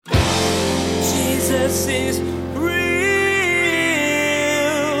Jesus is real.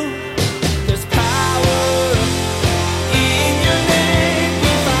 There's power in your name.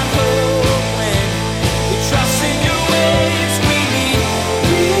 We find hope when we trust in your ways. We need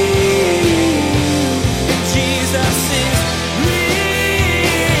real. Jesus is real.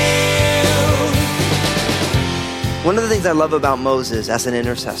 One of the things I love about Moses as an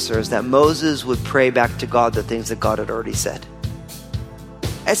intercessor is that Moses would pray back to God the things that God had already said.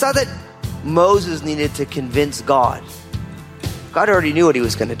 It's not that Moses needed to convince God. God already knew what he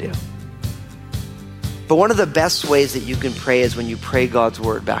was going to do. But one of the best ways that you can pray is when you pray God's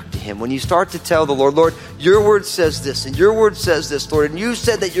word back to him. When you start to tell the Lord, Lord, your word says this, and your word says this, Lord, and you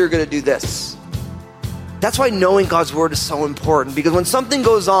said that you're going to do this. That's why knowing God's word is so important, because when something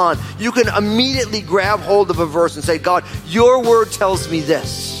goes on, you can immediately grab hold of a verse and say, God, your word tells me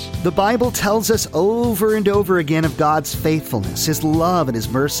this. The Bible tells us over and over again of God's faithfulness, his love, and his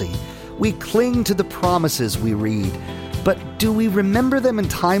mercy. We cling to the promises we read, but do we remember them in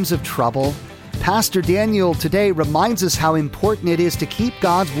times of trouble? Pastor Daniel today reminds us how important it is to keep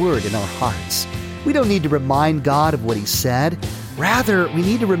God's word in our hearts. We don't need to remind God of what he said. Rather, we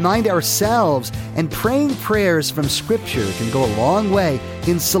need to remind ourselves, and praying prayers from Scripture can go a long way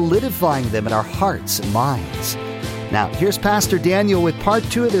in solidifying them in our hearts and minds. Now, here's Pastor Daniel with part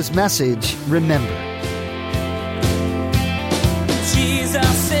 2 of his message, Remember.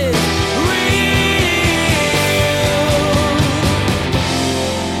 Jesus is real.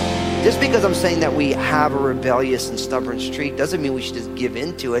 Just because I'm saying that we have a rebellious and stubborn streak doesn't mean we should just give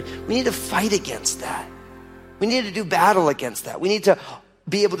into it. We need to fight against that. We need to do battle against that. We need to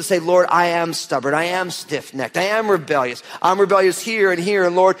be able to say, Lord, I am stubborn. I am stiff-necked. I am rebellious. I'm rebellious here and here.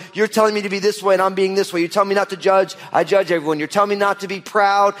 And Lord, you're telling me to be this way and I'm being this way. You tell me not to judge. I judge everyone. You're telling me not to be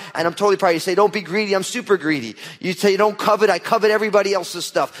proud and I'm totally proud. You say, don't be greedy. I'm super greedy. You say, don't covet. I covet everybody else's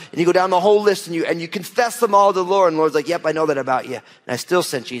stuff. And you go down the whole list and you confess them all to the Lord. And the Lord's like, yep, I know that about you. And I still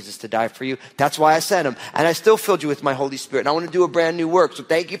sent Jesus to die for you. That's why I sent him. And I still filled you with my Holy Spirit. And I want to do a brand new work. So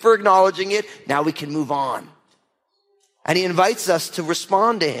thank you for acknowledging it. Now we can move on. And he invites us to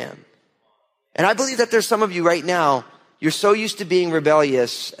respond to him. And I believe that there's some of you right now, you're so used to being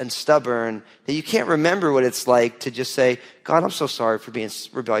rebellious and stubborn that you can't remember what it's like to just say, God, I'm so sorry for being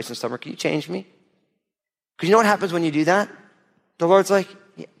rebellious and stubborn. Can you change me? Because you know what happens when you do that? The Lord's like,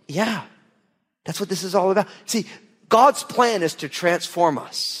 yeah, that's what this is all about. See, God's plan is to transform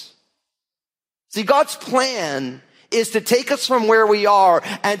us. See, God's plan is to take us from where we are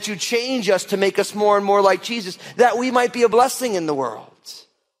and to change us to make us more and more like Jesus, that we might be a blessing in the world.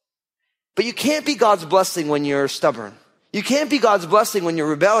 But you can't be God's blessing when you're stubborn. You can't be God's blessing when you're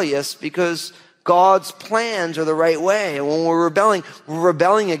rebellious, because God's plans are the right way. And when we're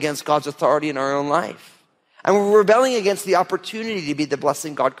rebelling against God's authority in our own life. And we're rebelling against the opportunity to be the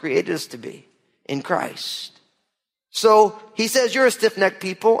blessing God created us to be in Christ. So he says, you're a stiff-necked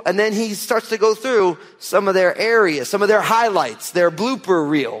people. And then he starts to go through some of their areas, some of their highlights, their blooper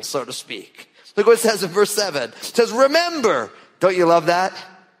reel, so to speak. Look what it says in verse 7. It says, remember. Don't you love that?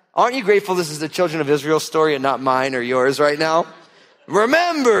 Aren't you grateful this is the children of Israel's story and not mine or yours right now?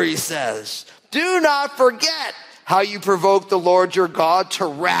 Remember, he says, do not forget how you provoked the Lord your God to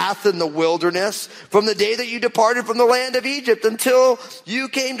wrath in the wilderness from the day that you departed from the land of Egypt until you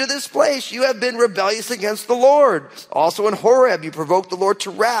came to this place. You have been rebellious against the Lord. Also in Horeb, you provoked the Lord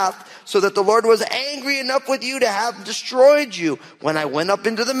to wrath, so that the Lord was angry enough with you to have destroyed you when I went up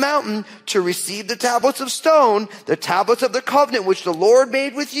into the mountain to receive the tablets of stone, the tablets of the covenant which the Lord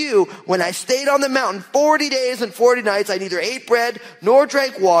made with you. When I stayed on the mountain 40 days and 40 nights, I neither ate bread nor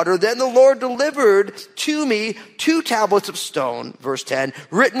drank water. Then the Lord delivered to me 2 tablets of stone, verse 10,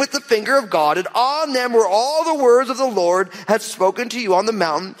 written with the finger of God, and on them were all the words of the Lord had spoken to you on the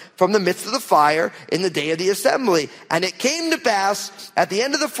mountain from the midst of the fire in the day of the assembly. And it came to pass at the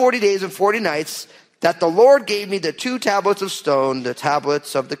end of the 40 days and 40 nights that the Lord gave me the 2 tablets of stone, the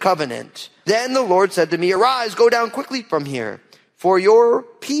tablets of the covenant. Then the Lord said to me, arise, go down quickly from here, for your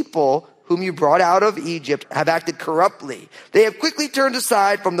people whom you brought out of Egypt have acted corruptly. They have quickly turned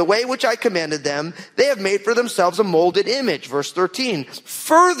aside from the way which I commanded them. They have made for themselves a molded image. Verse 13.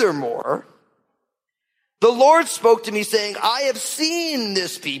 Furthermore, the Lord spoke to me saying, I have seen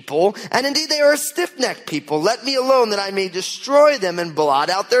this people, and indeed they are a stiff-necked people. Let me alone that I may destroy them and blot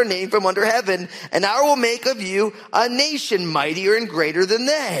out their name from under heaven, and I will make of you a nation mightier and greater than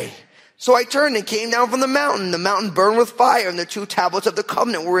they. So I turned and came down from the mountain. The mountain burned with fire, and the 2 tablets of the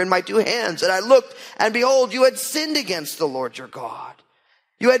covenant were in my 2 hands. And I looked, and behold, you had sinned against the Lord your God.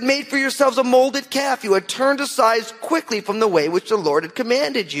 You had made for yourselves a molded calf. You had turned aside quickly from the way which the Lord had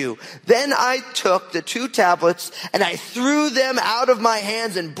commanded you. Then I took the 2 tablets and I threw them out of my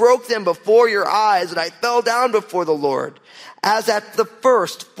hands and broke them before your eyes. And I fell down before the Lord as at the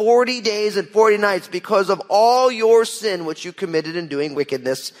first 40 days and 40 nights because of all your sin which you committed in doing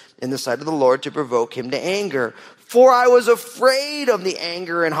wickedness in the sight of the Lord to provoke him to anger. For I was afraid of the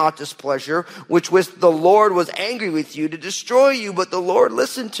anger and hot displeasure, which with the Lord was angry with you to destroy you. But the Lord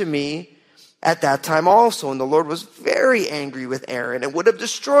listened to me at that time also. And the Lord was very angry with Aaron and would have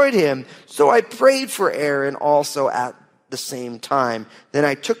destroyed him. So I prayed for Aaron also at the same time. Then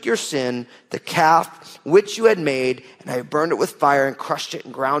I took your sin, the calf which you had made, and I burned it with fire and crushed it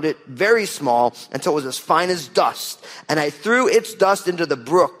and ground it very small until it was as fine as dust. And I threw its dust into the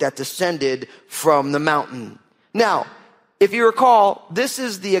brook that descended from the mountain. Now, if you recall, this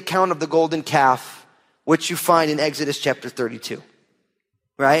is the account of the golden calf, which you find in Exodus chapter 32,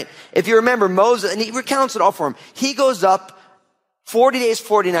 right? If you remember Moses, and he recounts it all for him, he goes up 40 days,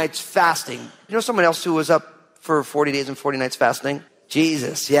 40 nights fasting. You know someone else who was up for 40 days and 40 nights fasting?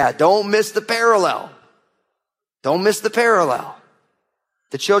 Jesus, yeah, don't miss the parallel. Don't miss the parallel.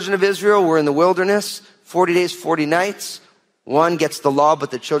 The children of Israel were in the wilderness, 40 days, 40 nights. One gets the law,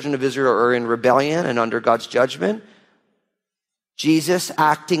 but the children of Israel are in rebellion and under God's judgment. Jesus,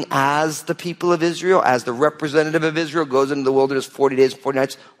 acting as the people of Israel, as the representative of Israel, goes into the wilderness 40 days and 40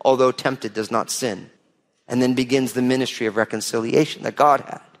 nights, although tempted, does not sin. And then begins the ministry of reconciliation that God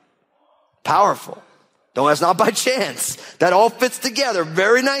had. Powerful. That's not by chance. That all fits together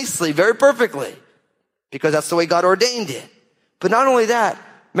very nicely, very perfectly, because that's the way God ordained it. But not only that,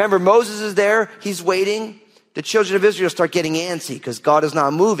 remember Moses is there, he's waiting. The children of Israel start getting antsy because God is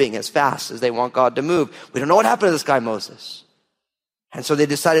not moving as fast as they want God to move. We don't know what happened to this guy Moses. And so they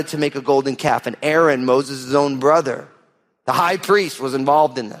decided to make a golden calf. And Aaron, Moses' own brother, the high priest, was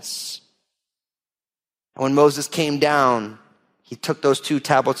involved in this. And when Moses came down, he took those 2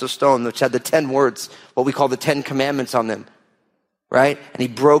 tablets of stone, which had the 10 words, what we call the 10 commandments on them, right? And he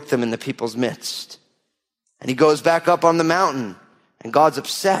broke them in the people's midst. And he goes back up on the mountain, and God's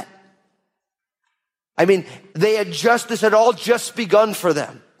upset. I mean, this had all just begun for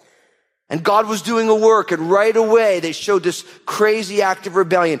them. And God was doing a work, and right away they showed this crazy act of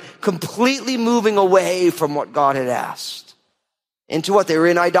rebellion, completely moving away from what God had asked. Into what? They were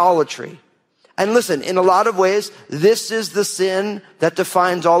in idolatry. And listen, in a lot of ways, this is the sin that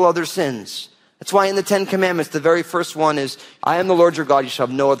defines all other sins. That's why in the 10 Commandments, the very first one is, I am the Lord your God, you shall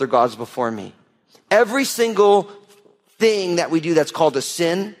have no other gods before me. Every single thing that we do that's called a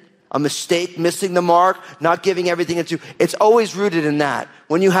sin, a mistake, missing the mark, not giving everything it's due, it's always rooted in that.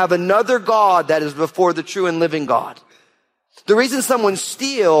 When you have another God that is before the true and living God. The reason someone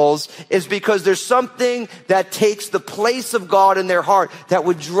steals is because there's something that takes the place of God in their heart that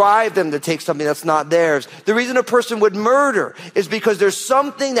would drive them to take something that's not theirs. The reason a person would murder is because there's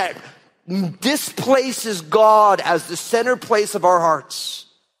something that displaces God as the center place of our hearts.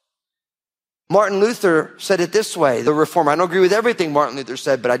 Martin Luther said it this way, the Reformer. I don't agree with everything Martin Luther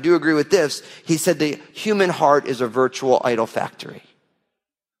said, but I do agree with this. He said the human heart is a virtual idol factory.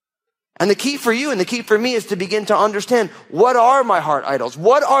 And the key for you and the key for me is to begin to understand, what are my heart idols?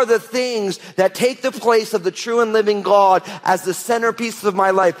 What are the things that take the place of the true and living God as the centerpiece of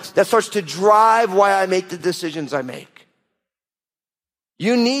my life that starts to drive why I make the decisions I make?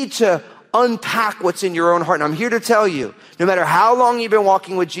 You need to unpack what's in your own heart. And I'm here to tell you, no matter how long you've been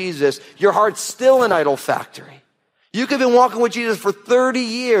walking with Jesus, your heart's still an idol factory. You could have been walking with Jesus for 30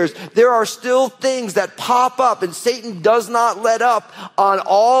 years. There are still things that pop up, and Satan does not let up on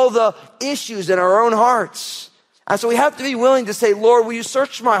all the issues in our own hearts. And so we have to be willing to say, Lord, will you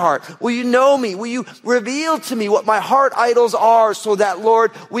search my heart? Will you know me? Will you reveal to me what my heart idols are so that,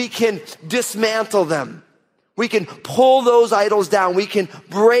 Lord, we can dismantle them? We can pull those idols down. We can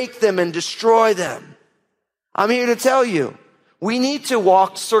break them and destroy them. I'm here to tell you, we need to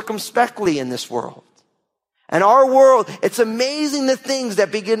walk circumspectly in this world. And our world, it's amazing the things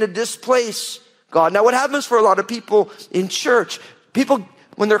that begin to displace God. Now, what happens for a lot of people in church, people,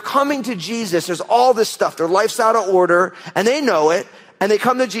 when they're coming to Jesus, there's all this stuff. Their life's out of order, and they know it, and they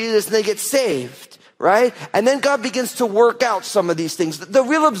come to Jesus, and they get saved, right? And then God begins to work out some of these things, the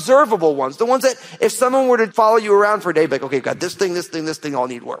real observable ones, the ones that if someone were to follow you around for a day, like, okay, God, this thing all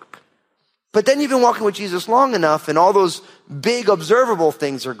need work. But then you've been walking with Jesus long enough, and all those big observable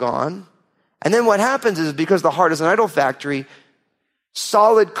things are gone. And then what happens is, because the heart is an idol factory,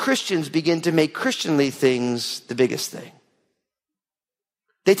 solid Christians begin to make Christianly things the biggest thing.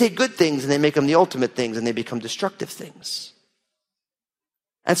 They take good things and they make them the ultimate things, and they become destructive things.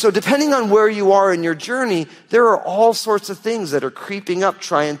 And so depending on where you are in your journey, there are all sorts of things that are creeping up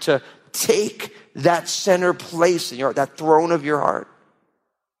trying to take that center place in your heart, that throne of your heart.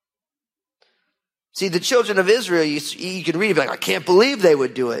 See, the children of Israel, you can read, you're like, I can't believe they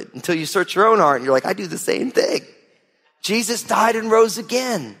would do it, until you search your own heart and you're like, I do the same thing. Jesus died and rose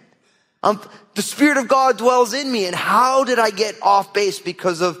again. The Spirit of God dwells in me. And how did I get off base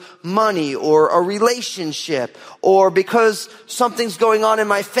because of money or a relationship or because something's going on in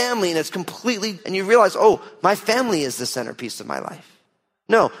my family and it's completely, and you realize, oh, my family is the centerpiece of my life.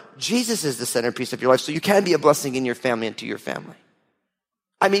 No, Jesus is the centerpiece of your life, so you can be a blessing in your family and to your family.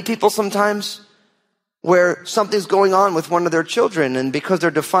 I meet people sometimes where something's going on with one of their children, and because they're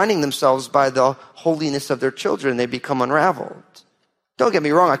defining themselves by the holiness of their children, they become unraveled. Don't get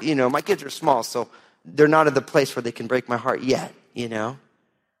me wrong, my kids are small, so they're not at the place where they can break my heart yet, And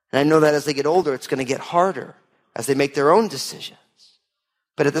I know that as they get older, it's going to get harder as they make their own decisions.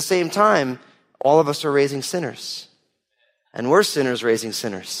 But at the same time, all of us are raising sinners. And we're sinners raising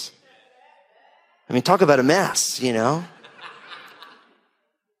sinners. I mean, talk about a mess,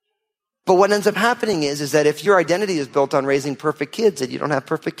 But what ends up happening is that if your identity is built on raising perfect kids and you don't have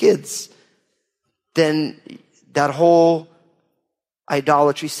perfect kids, then that whole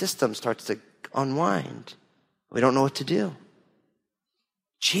idolatry system starts to unwind. We don't know what to do.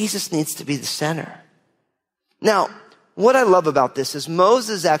 Jesus needs to be the center. Now, what I love about this is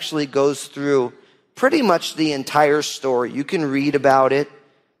Moses actually goes through pretty much the entire story. You can read about it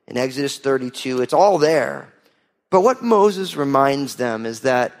in Exodus 32. It's all there. But what Moses reminds them is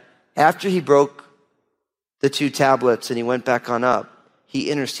that after he broke the 2 tablets and he went back on up, he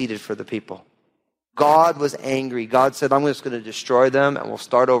interceded for the people. God was angry. God said, I'm just going to destroy them and we'll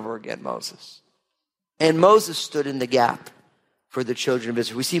start over again, Moses. And Moses stood in the gap for the children of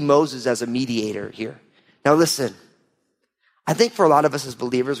Israel. We see Moses as a mediator here. Now listen, I think for a lot of us as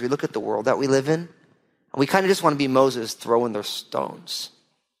believers, we look at the world that we live in, and we kind of just want to be Moses throwing their stones.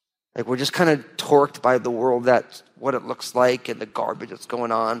 Like we're just kind of torqued by the world, that's what it looks like and the garbage that's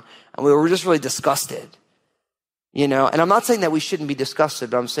going on. And we're just really disgusted, And I'm not saying that we shouldn't be disgusted,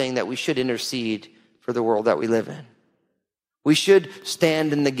 but I'm saying that we should intercede for the world that we live in. We should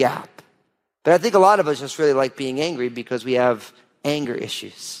stand in the gap. But I think a lot of us just really like being angry because we have anger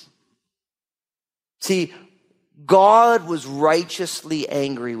issues. See, God was righteously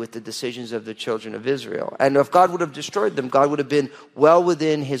angry with the decisions of the children of Israel. And if God would have destroyed them, God would have been well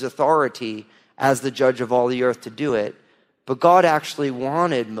within his authority as the judge of all the earth to do it. But God actually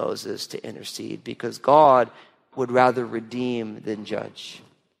wanted Moses to intercede because God would rather redeem than judge.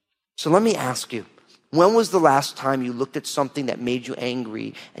 So let me ask you, when was the last time you looked at something that made you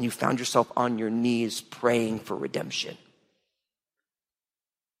angry and you found yourself on your knees praying for redemption?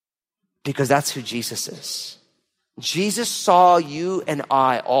 Because that's who Jesus is. Jesus saw you and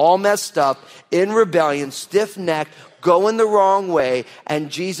I all messed up, in rebellion, stiff-necked, going the wrong way, and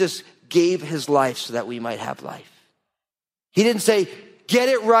Jesus gave his life so that we might have life. He didn't say, get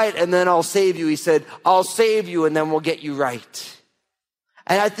it right and then I'll save you. He said, I'll save you and then we'll get you right.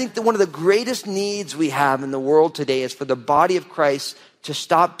 And I think that one of the greatest needs we have in the world today is for the body of Christ to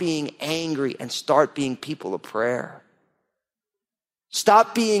stop being angry and start being people of prayer.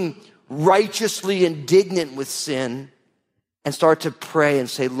 Stop being righteously indignant with sin and start to pray and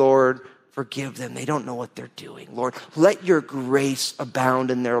say, Lord, forgive them. They don't know what they're doing. Lord, let your grace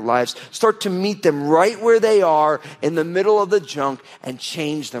abound in their lives. Start to meet them right where they are in the middle of the junk and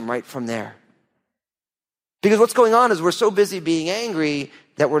change them right from there. Because what's going on is we're so busy being angry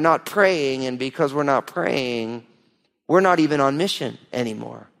that we're not praying. And because we're not praying, we're not even on mission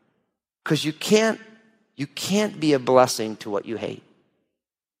anymore. Because you can't be a blessing to what you hate.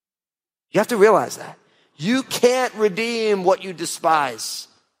 You have to realize that. You can't redeem what you despise.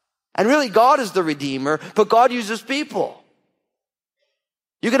 And really, God is the redeemer, but God uses people.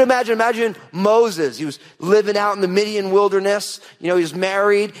 You can imagine Moses. He was living out in the Midian wilderness. He was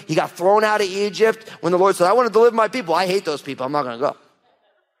married. He got thrown out of Egypt when the Lord said, I want to deliver my people. I hate those people. I'm not going to go.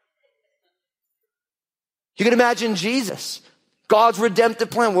 You can imagine Jesus, God's redemptive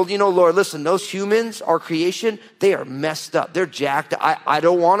plan. Well, Lord, listen, those humans, our creation, they are messed up. They're jacked. I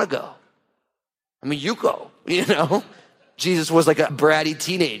don't want to go. I mean, you go, Jesus was like a bratty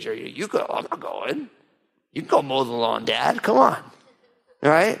teenager. You go, I'm not going. You can go mow the lawn, Dad. Come on. All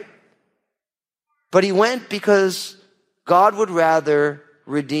right? But he went because God would rather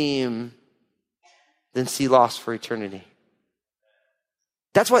redeem than see loss for eternity.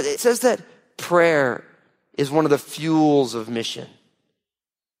 That's why it says that prayer is one of the fuels of mission.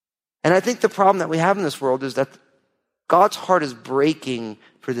 And I think the problem that we have in this world is that God's heart is breaking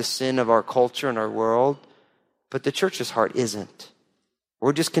for the sin of our culture and our world, but the church's heart isn't.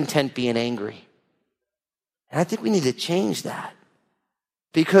 We're just content being angry. And I think we need to change that.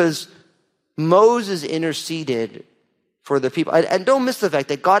 Because Moses interceded for the people. And don't miss the fact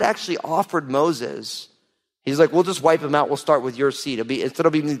that God actually offered Moses. He's like, we'll just wipe them out. We'll start with your seed. Instead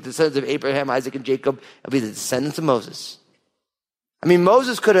of being the descendants of Abraham, Isaac, and Jacob, it'll be the descendants of Moses. I mean,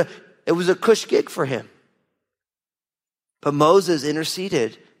 Moses it was a cush gig for him. But Moses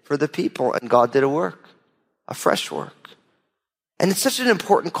interceded for the people, and God did a fresh work. And it's such an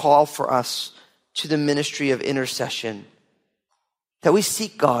important call for us to the ministry of intercession, that we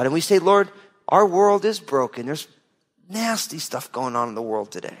seek God and we say, Lord, our world is broken. There's nasty stuff going on in the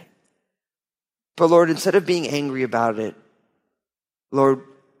world today. But Lord, instead of being angry about it, Lord,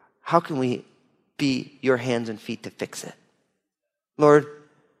 how can we be your hands and feet to fix it? Lord,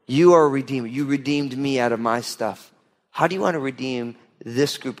 you are a redeemer. You redeemed me out of my stuff. How do you want to redeem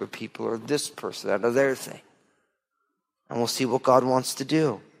this group of people or this person out of their thing? And we'll see what God wants to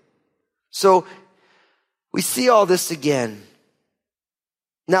do. So we see all this again.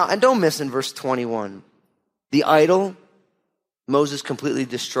 Now, and don't miss in verse 21, the idol, Moses completely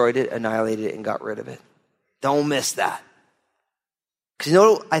destroyed it, annihilated it, and got rid of it. Don't miss that. Because you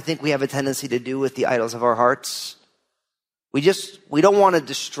know what I think we have a tendency to do with the idols of our hearts? We don't want to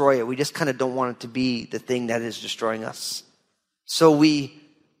destroy it. We just kind of don't want it to be the thing that is destroying us. So we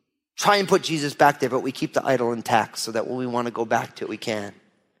try and put Jesus back there, but we keep the idol intact so that when we want to go back to it, we can.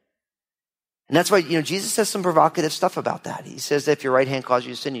 And that's why, Jesus says some provocative stuff about that. He says that if your right hand causes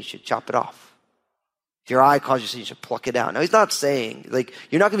you to sin, you should chop it off. If your eye causes you to sin, you should pluck it out. Now, he's not saying,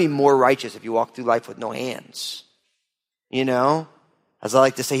 you're not going to be more righteous if you walk through life with no hands. As I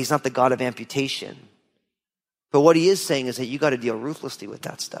like to say, he's not the God of amputation. But what he is saying is that you got to deal ruthlessly with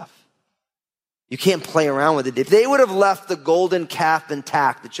that stuff. You can't play around with it. If they would have left the golden calf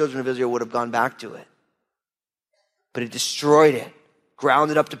intact, the children of Israel would have gone back to it. But it destroyed it,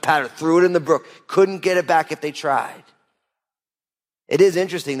 ground it up to powder, threw it in the brook, couldn't get it back if they tried. It is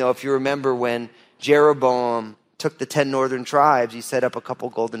interesting, though, if you remember when Jeroboam took the 10 northern tribes, he set up a couple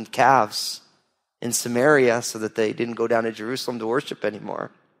golden calves in Samaria so that they didn't go down to Jerusalem to worship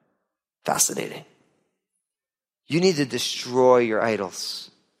anymore. Fascinating. You need to destroy your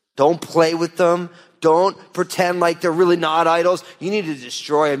idols. Don't play with them. Don't pretend like they're really not idols. You need to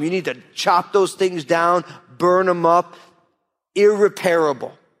destroy them. You need to chop those things down, burn them up.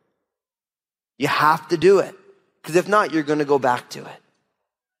 Irreparable. You have to do it. Because if not, you're going to go back to it.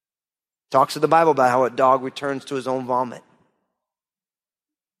 Talks in the Bible about how a dog returns to his own vomit.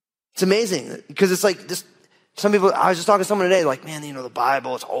 It's amazing. Because it's like this. Some people, I was just talking to someone today, like, man, the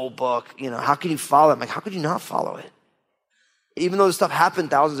Bible, it's an old book. How can you follow it? I'm like, how could you not follow it? Even though this stuff happened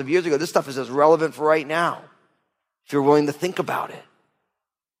thousands of years ago, this stuff is as relevant for right now. If you're willing to think about it.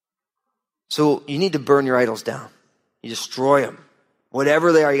 So you need to burn your idols down. You destroy them.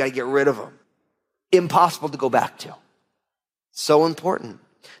 Whatever they are, you got to get rid of them. Impossible to go back to. So important.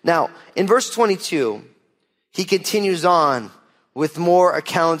 Now, in verse 22, he continues on with more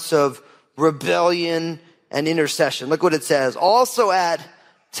accounts of rebellion and intercession. Look what it says. Also at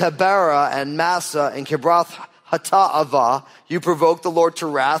Taberah and Massa and Kibroth Hattaavah, you provoked the Lord to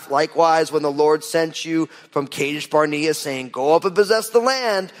wrath. Likewise, when the Lord sent you from Kadesh Barnea, saying, go up and possess the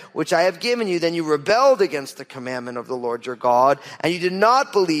land which I have given you, then you rebelled against the commandment of the Lord your God, and you did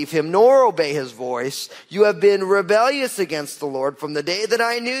not believe him nor obey his voice. You have been rebellious against the Lord from the day that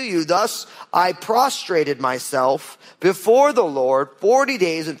I knew you. Thus I prostrated myself before the Lord 40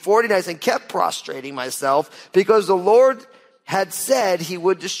 days and 40 nights and kept prostrating myself because the Lord had said he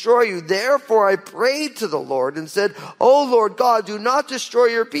would destroy you. Therefore I prayed to the Lord and said, O Lord God, do not destroy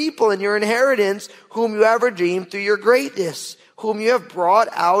your people and your inheritance, whom you have redeemed through your greatness, whom you have brought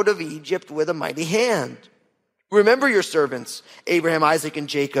out of Egypt with a mighty hand. Remember your servants, Abraham, Isaac, and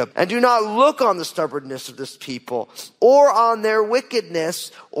Jacob, and do not look on the stubbornness of this people, or on their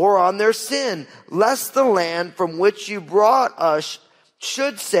wickedness, or on their sin, lest the land from which you brought us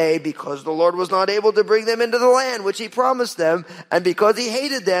should say, because the Lord was not able to bring them into the land which he promised them, and because he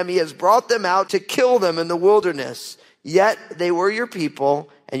hated them, he has brought them out to kill them in the wilderness. Yet they were your people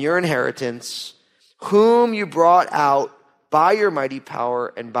and your inheritance, whom you brought out by your mighty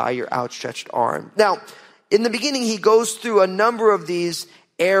power and by your outstretched arm. Now, in the beginning, he goes through a number of these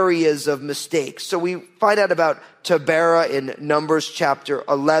areas of mistakes. So we find out about Taberah in Numbers chapter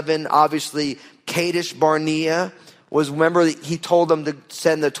 11. Obviously, Kadesh Barnea remember he told them to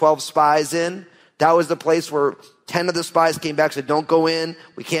send the 12 spies in. That was the place where 10 of the spies came back and said, don't go in.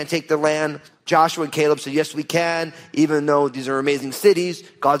 We can't take the land. Joshua and Caleb said, yes, we can. Even though these are amazing cities,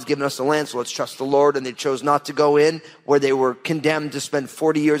 God's given us the land, so let's trust the Lord. And they chose not to go in, where they were condemned to spend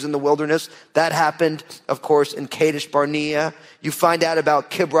 40 years in the wilderness. That happened, of course, in Kadesh Barnea. You find out about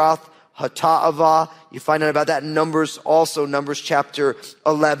Kibroth Hattaavah. You find out about that in Numbers chapter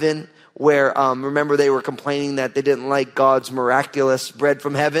 11. Where, remember, they were complaining that they didn't like God's miraculous bread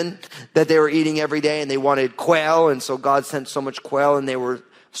from heaven that they were eating every day, and they wanted quail, and so God sent so much quail, and they were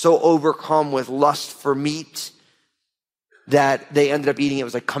so overcome with lust for meat that they ended up eating it. It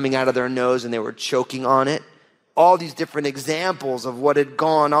was like coming out of their nose, and they were choking on it. All these different examples of what had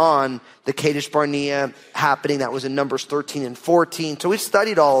gone on, the Kadesh Barnea happening, that was in Numbers 13 and 14. So we've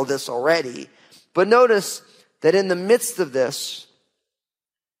studied all of this already. But notice that in the midst of this,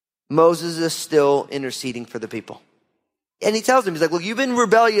 Moses is still interceding for the people. And he tells them, he's like, look, you've been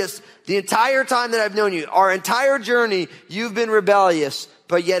rebellious the entire time that I've known you. Our entire journey, you've been rebellious,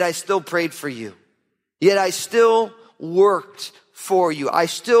 but yet I still prayed for you. Yet I still worked for you. I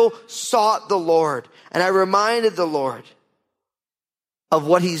still sought the Lord. And I reminded the Lord of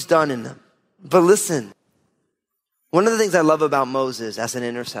what he's done in them. But listen, one of the things I love about Moses as an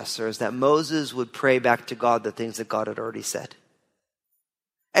intercessor is that Moses would pray back to God the things that God had already said.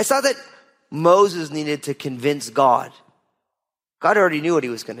 It's not that Moses needed to convince God. God already knew what he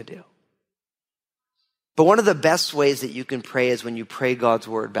was going to do. But one of the best ways that you can pray is when you pray God's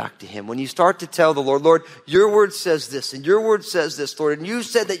word back to him. When you start to tell the Lord, Lord, your word says this, and your word says this, Lord, and you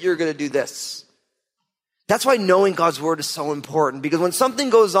said that you're going to do this. That's why knowing God's word is so important, because when something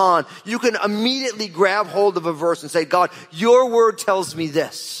goes on, you can immediately grab hold of a verse and say, God, your word tells me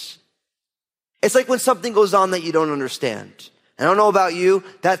this. It's like when something goes on that you don't understand. I don't know about you,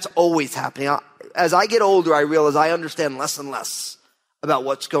 that's always happening. As I get older, I realize I understand less and less about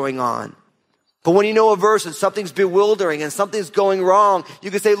what's going on. But when you know a verse and something's bewildering and something's going wrong, you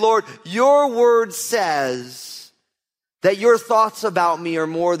can say, Lord, your word says that your thoughts about me are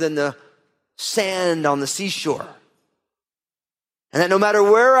more than the sand on the seashore. And that no matter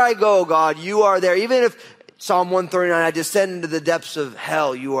where I go, God, you are there. Even if Psalm 139, I descend into the depths of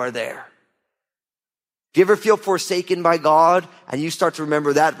hell, you are there. If you ever feel forsaken by God and you start to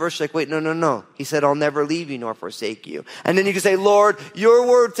remember that verse, like, wait, no. He said, I'll never leave you nor forsake you. And then you can say, Lord, your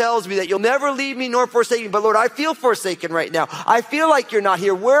word tells me that you'll never leave me nor forsake me. But Lord, I feel forsaken right now. I feel like you're not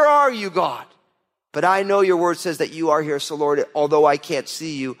here. Where are you, God? But I know your word says that you are here. So Lord, although I can't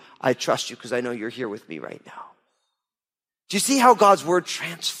see you, I trust you because I know you're here with me right now. Do you see how God's word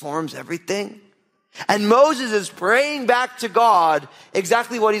transforms everything? And Moses is praying back to God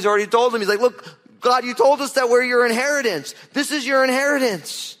exactly what he's already told him. He's like, look, God, you told us that we're your inheritance. This is your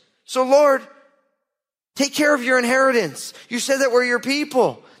inheritance. So Lord, take care of your inheritance. You said that we're your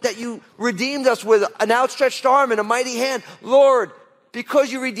people, that you redeemed us with an outstretched arm and a mighty hand. Lord,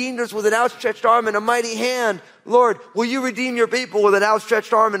 because you redeemed us with an outstretched arm and a mighty hand, Lord, will you redeem your people with an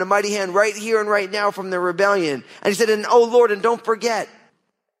outstretched arm and a mighty hand right here and right now from their rebellion? And he said, and oh Lord, and don't forget,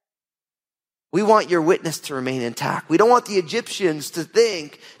 we want your witness to remain intact. We don't want the Egyptians to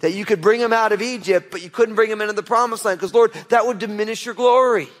think that you could bring them out of Egypt, but you couldn't bring them into the promised land, because Lord, that would diminish your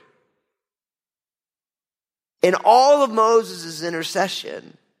glory. And all of Moses'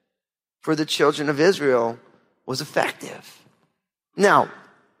 intercession for the children of Israel was effective. Now,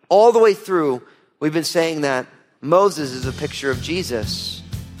 all the way through, we've been saying that Moses is a picture of Jesus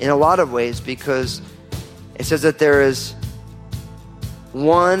in a lot of ways, because it says that there is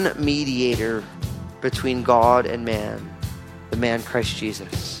one mediator between God and man, the man Christ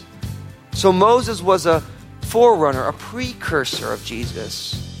Jesus. So Moses was a forerunner, a precursor of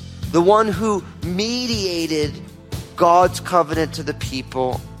Jesus, the one who mediated God's covenant to the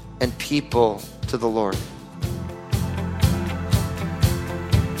people and people to the Lord.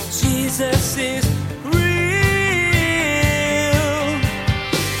 Jesus is real.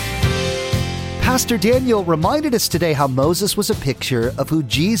 Pastor Daniel reminded us today how Moses was a picture of who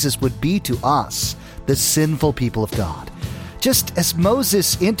Jesus would be to us, the sinful people of God. Just as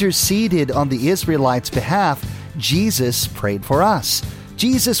Moses interceded on the Israelites' behalf, Jesus prayed for us.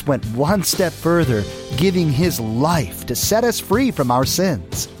 Jesus went one step further, giving his life to set us free from our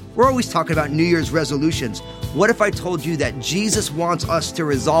sins. We're always talking about New Year's resolutions. What if I told you that Jesus wants us to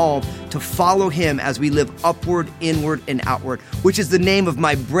resolve to follow him as we live upward, inward, and outward, which is the name of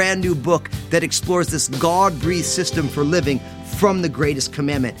my brand new book that explores this God-breathed system for living from the greatest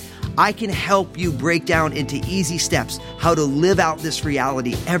commandment. I can help you break down into easy steps how to live out this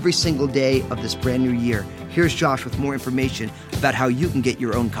reality every single day of this brand new year. Here's Josh with more information about how you can get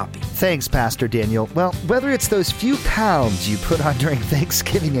your own copy. Thanks, Pastor Daniel. Well, whether it's those few pounds you put on during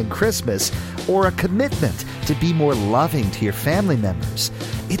Thanksgiving and Christmas, or a commitment to be more loving to your family members,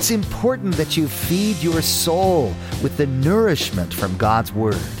 it's important that you feed your soul with the nourishment from God's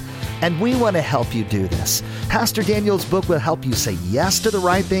Word. And we want to help you do this. Pastor Daniel's book will help you say yes to the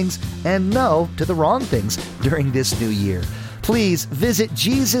right things and no to the wrong things during this new year. Please visit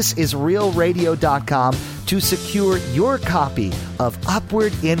JesusIsRealRadio.com to secure your copy of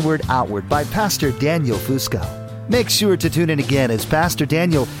Upward, Inward, Outward by Pastor Daniel Fusco. Make sure to tune in again as Pastor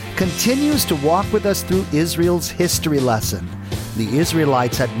Daniel continues to walk with us through Israel's history lesson. The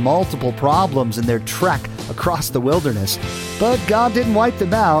Israelites had multiple problems in their trek across the wilderness, but God didn't wipe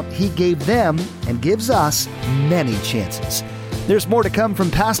them out. He gave them and gives us many chances. There's more to come from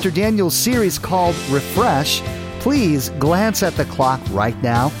Pastor Daniel's series called Refresh. Please glance at the clock right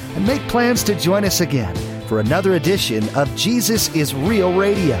now and make plans to join us again for another edition of Jesus is Real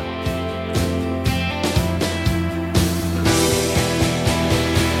Radio.